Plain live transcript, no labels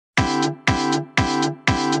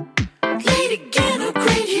Great again, oh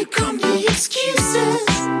great, here come the excuses.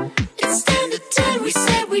 It's standard 10, we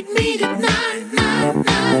said we'd meet at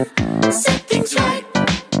 9. Set things right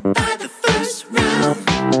by the first round.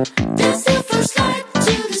 Dance the first light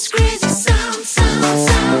to this crazy sound, sound,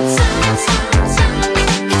 sound, sound, sound, sound.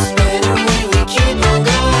 It's better when we keep on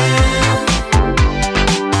going.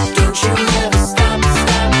 Don't you ever stop,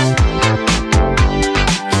 stop.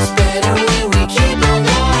 It's better when we keep on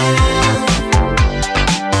going.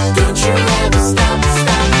 Don't you ever stop,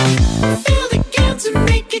 stop. Feel the gap to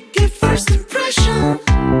make a good first impression.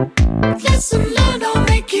 Lesson learned, I'll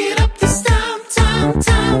make it up this time, time,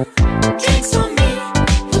 time. Takes on me,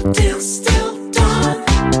 we'll dance till dawn.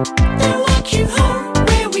 Then walk you home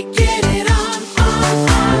where we get it on, on.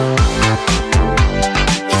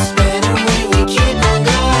 It's better when we keep on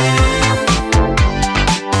going.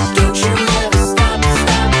 Don't you ever stop,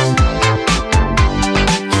 stop.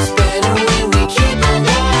 It's better when we keep on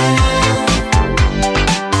going.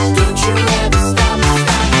 Don't you ever stop,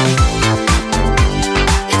 stop.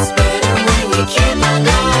 It's better when we keep on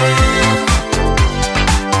going.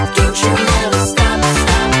 Don't you ever stop,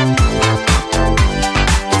 stop.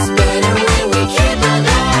 It's better when we keep on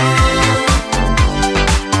going.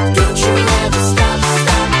 Don't you ever stop,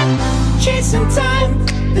 stop. Chasing time,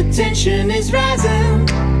 the tension is rising.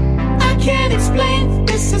 I can't explain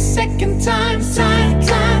this a second time, time,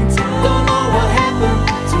 time. Don't know what happened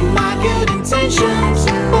to my good intentions,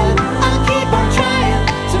 but I'll keep on trying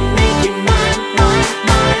to make you mine, mine,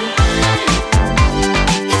 mine.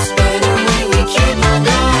 It's better when we keep on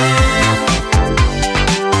going.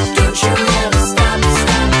 Don't you ever stop,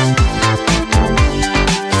 stop.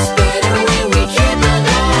 It's better when we keep on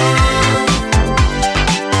going.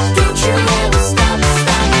 Don't you ever stop,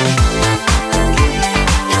 stop.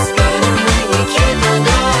 It's better when we keep on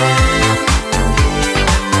going.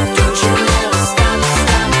 Don't you ever stop,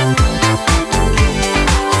 stop.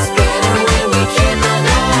 It's better when we keep on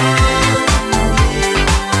going.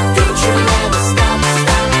 Don't you ever stop,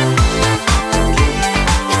 stop.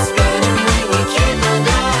 It's better when we keep on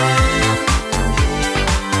going.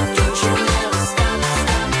 Don't you ever stop,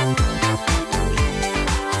 stop.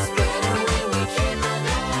 It's better when we keep on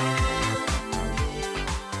going.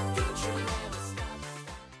 Don't you ever stop.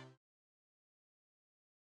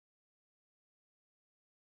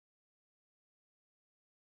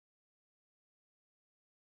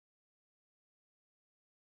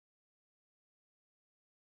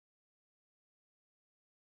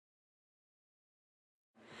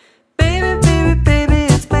 Baby, baby, baby,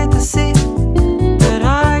 it's plain to see that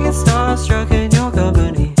I get starstruck in your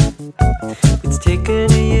company. It's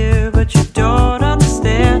taken a year, but you don't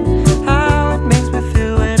understand how it makes me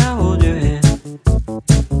feel when I hold your hand.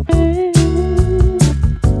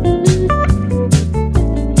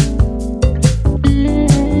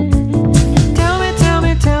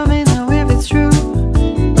 Tell me now if it's true. A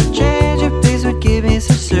change of pace would give me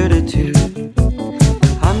some certitude.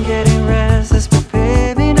 I'm getting restless, but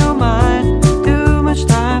baby, don't mind. Too much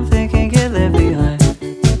time thinking get left behind.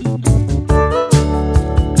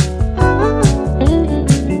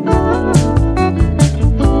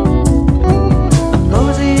 I'm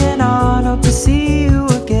moseying on, hope to see you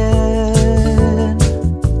again.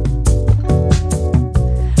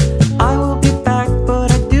 I will be back,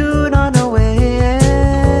 but I do not know when.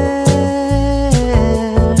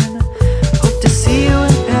 Hope to see you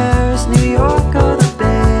in Paris, New York, or the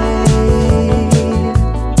Bay.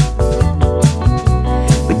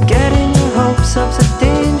 But getting your hopes up's a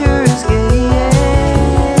dangerous game.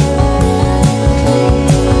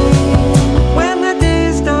 When the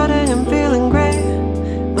day started, I'm feeling great.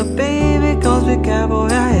 My baby calls me cowboy,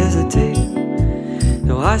 I hesitate.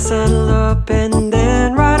 No, I settle up and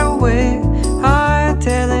then right away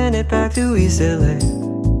hightailing it back to East LA.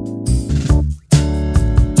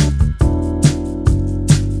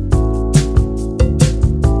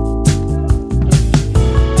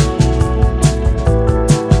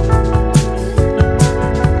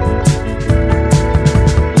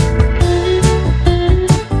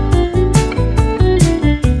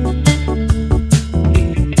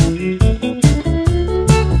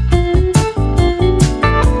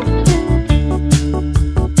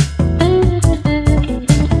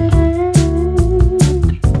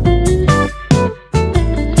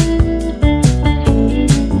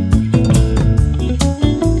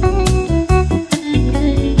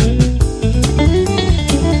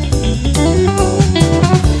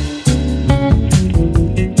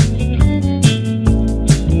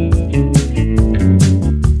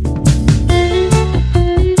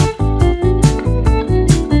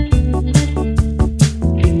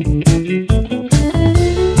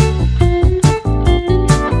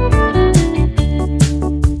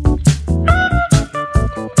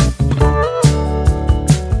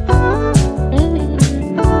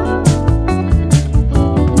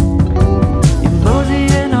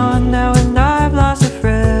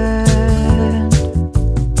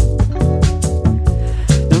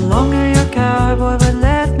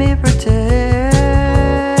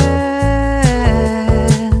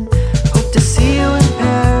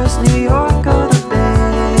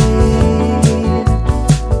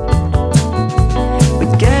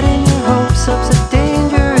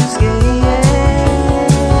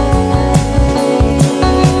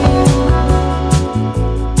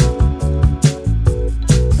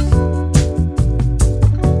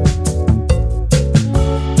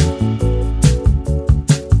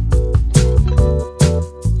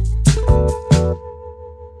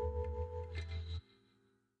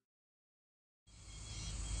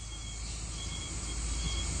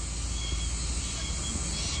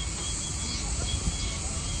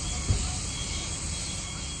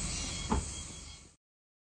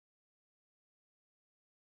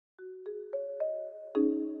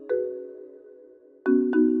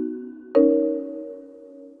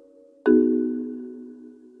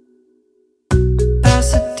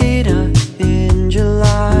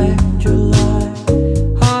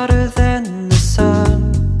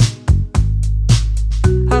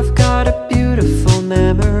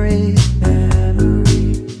 memory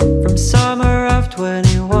from summer of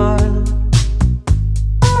 21.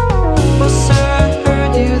 Well, sir, I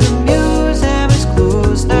heard you, the museum is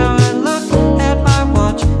closed. Now I look at my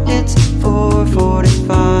watch, it's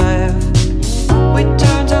 4:45. We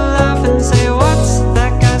turn to laugh and say, what's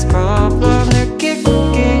that guy's problem? They're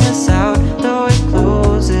kicking us out, though it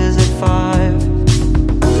closes at 5.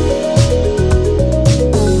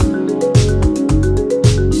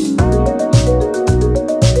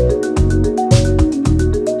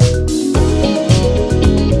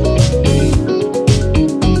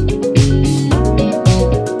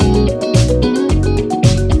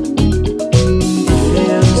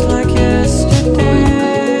 Feels like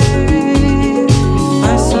yesterday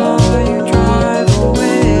I saw you drive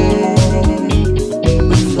away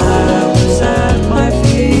with flowers at my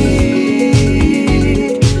feet.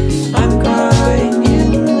 I'm crying in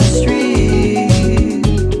the street.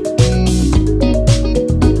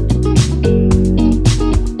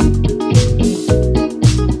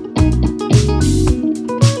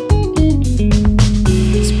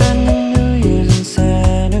 Spending New Year's in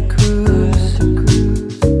Santa Cruz,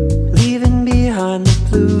 leaving behind the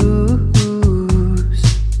blues.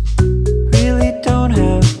 Really don't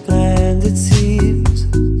have plans, it seems.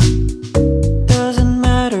 Doesn't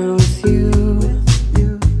matter with you.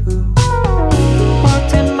 Walked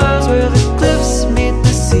 10 miles where the cliffs meet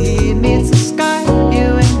the sea, meets the sky. You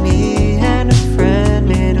and me and a friend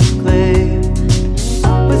made of clay.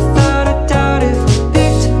 Without a doubt, if we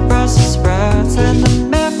picked Brussels sprouts, then the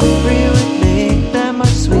memory would make them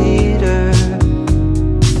much sweeter.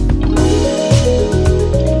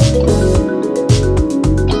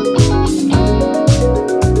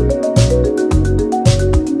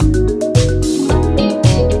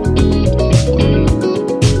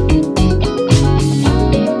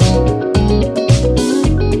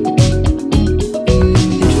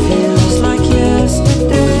 It feels like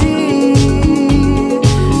yesterday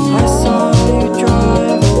I saw you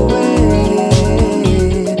drive away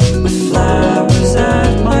with flowers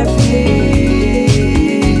at my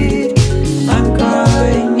feet. I'm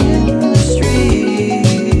crying in the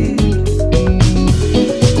street.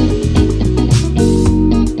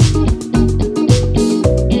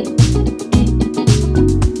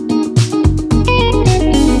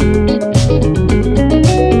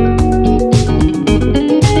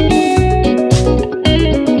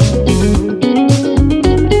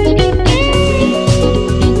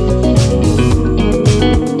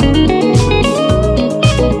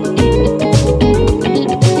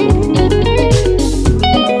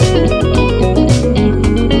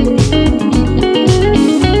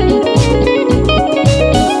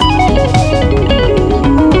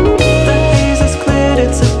 The haze has cleared,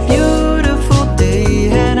 it's a beautiful day,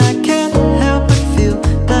 and I can't help but feel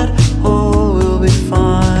that all will be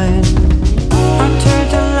fine. I turned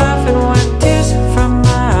to laugh and wiped tears from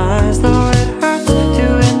my eyes, though it hurts to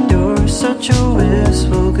endure such a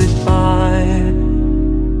wistful goodbye.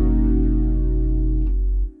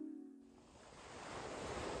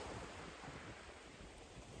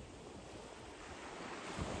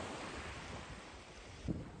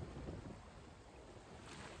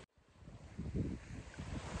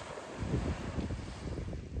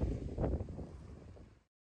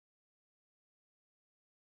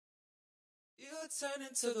 You turn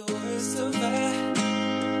into the worst of me.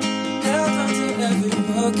 Held on to every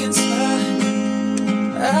broken smile.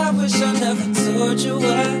 I wish I never told you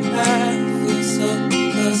why I feel so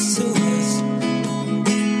close to us.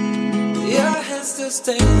 Your hands still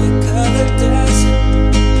stain with colored dust.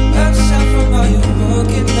 I'm shot from all your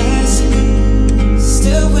broken eyes.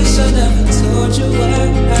 Still wish I never told you why I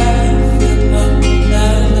feel alive.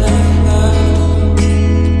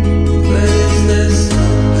 But is there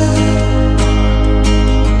something?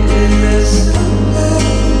 Is there something?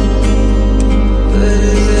 But is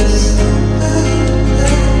there something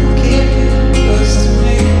that will keep you close to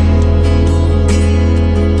me?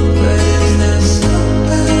 But is there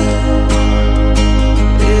something?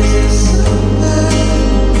 Is there something?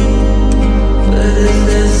 But is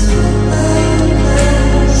there something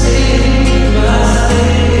that seems my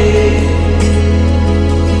way?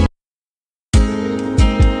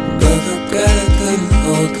 But regret I couldn't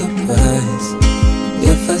hold goodbyes.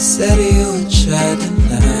 If I said it, you would try to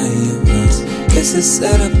deny it was. Guess it's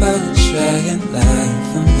said about trying life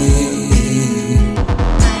for me.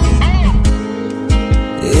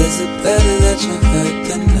 Is it better that you hurt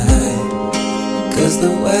tonight? 'Cause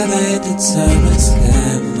the weather ain't determined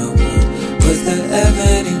sky my world. Was there ever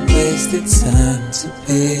any wasted time to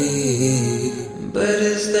be? But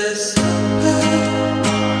is there something?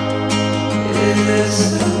 Is there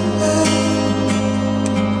something?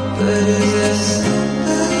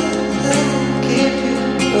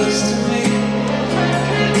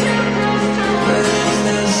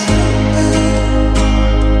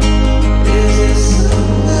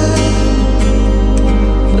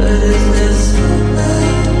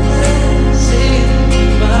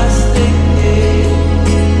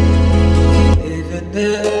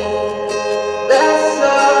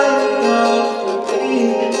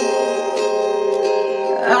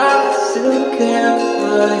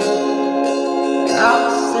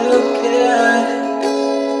 follow